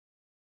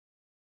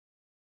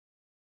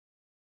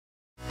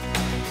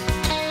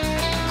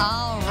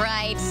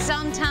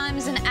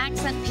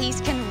accent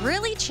piece can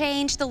really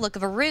change the look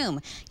of a room.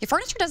 Your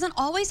furniture doesn't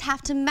always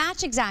have to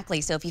match exactly,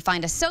 so if you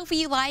find a sofa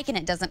you like and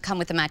it doesn't come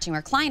with a matching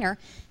recliner,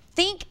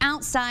 think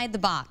outside the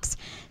box.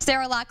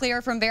 Sarah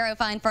Locklear from Barrow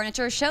Fine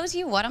Furniture shows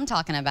you what I'm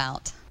talking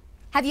about.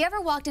 Have you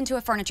ever walked into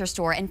a furniture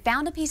store and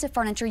found a piece of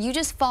furniture you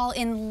just fall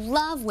in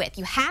love with?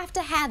 You have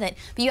to have it,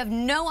 but you have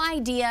no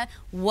idea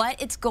what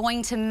it's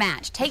going to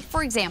match. Take,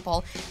 for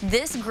example,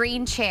 this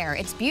green chair.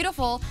 It's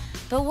beautiful,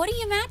 but what do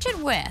you match it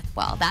with?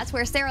 Well, that's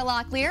where Sarah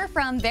Locklear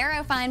from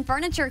Barrow Fine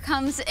Furniture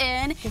comes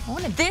in. Good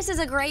morning. This is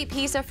a great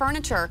piece of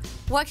furniture.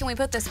 What can we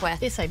put this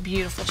with? It's a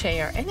beautiful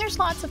chair, and there's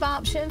lots of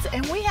options,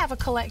 and we have a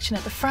collection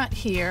at the front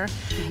here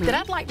that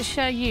I'd like to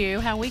show you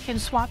how we can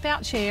swap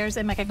out chairs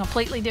and make a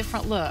completely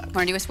different look.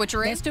 Want to do a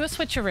switcheroo? Let's do a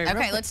switcheroo.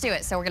 Okay, let's do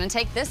it. So we're going to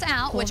take this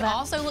out, which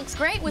also looks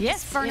great with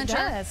this furniture.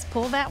 Yes, it does.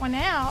 Pull that one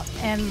out,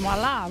 and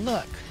voila,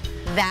 look.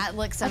 That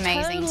looks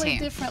amazing too. A totally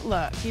different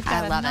look. You've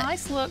got a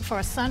nice look for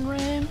a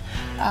sunroom,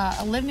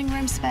 a living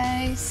room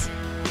space,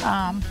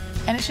 and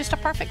it's just a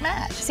perfect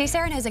match. See,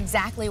 Sarah knows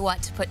exactly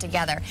what to put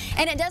together.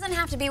 And it doesn't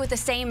have to be with the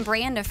same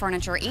brand of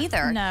furniture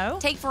either. No.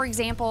 Take, for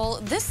example,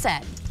 this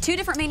set. 2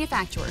 different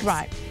manufacturers.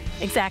 Right.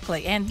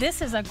 Exactly, and this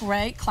is a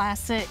great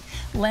classic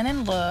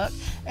linen look,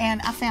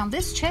 and I found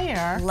this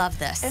chair. Love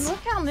this. And look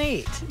how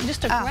neat.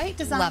 Just a great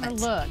designer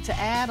look to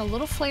add a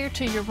little flair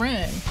to your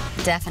room.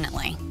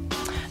 Definitely.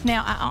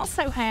 Now, I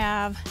also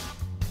have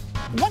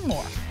one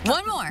more.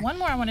 One more? One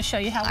more I want to show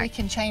you how we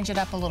can change it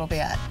up a little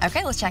bit.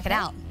 Okay, let's check it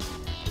out.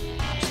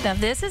 Now,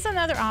 this is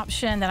another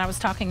option that I was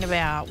talking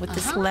about with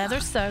this leather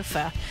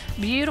sofa.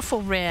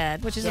 Beautiful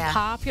red, which is a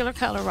popular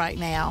color right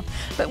now.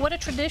 But what a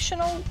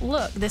traditional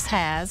look this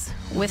has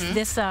with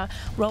this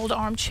rolled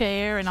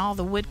armchair and all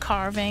the wood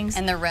carvings.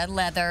 And the red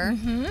leather.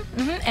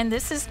 And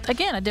this is,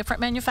 again, a different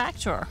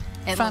manufacturer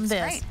from this.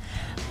 Great.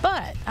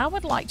 But I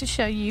would like to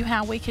show you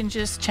how we can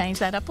just change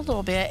that up a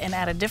little bit and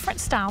add a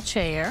different style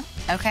chair.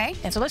 Okay.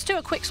 And so let's do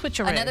a quick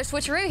switcheroo. Another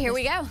switcheroo. Here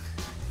we go.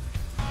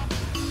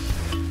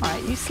 All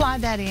right, you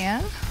slide that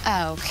in.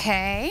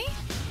 Okay.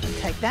 And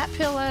take that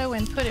pillow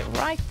and put it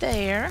right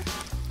there.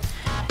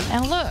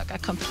 And look, a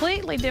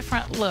completely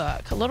different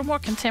look. A little more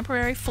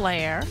contemporary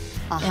flair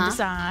in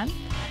design.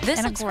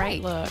 This looks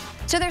great. Look.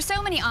 So there's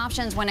so many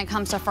options when it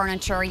comes to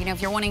furniture. You know,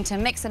 if you're wanting to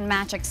mix and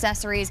match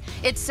accessories,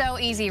 it's so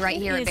easy right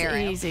here at Barrow.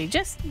 It's easy.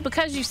 Just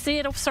because you see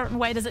it a certain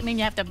way doesn't mean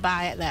you have to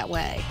buy it that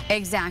way.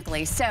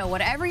 Exactly. So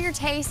whatever your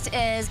taste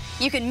is,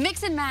 you can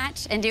mix and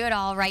match and do it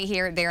all right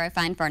here at Barrow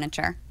Fine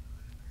Furniture.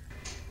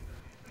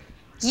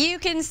 You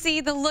can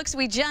see the looks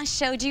we just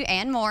showed you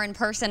and more in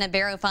person at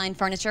Barrow Fine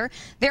Furniture.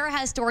 Barrow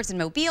has stores in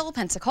Mobile,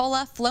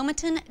 Pensacola,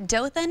 Flomaton,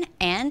 Dothan,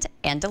 and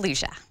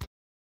Andalusia.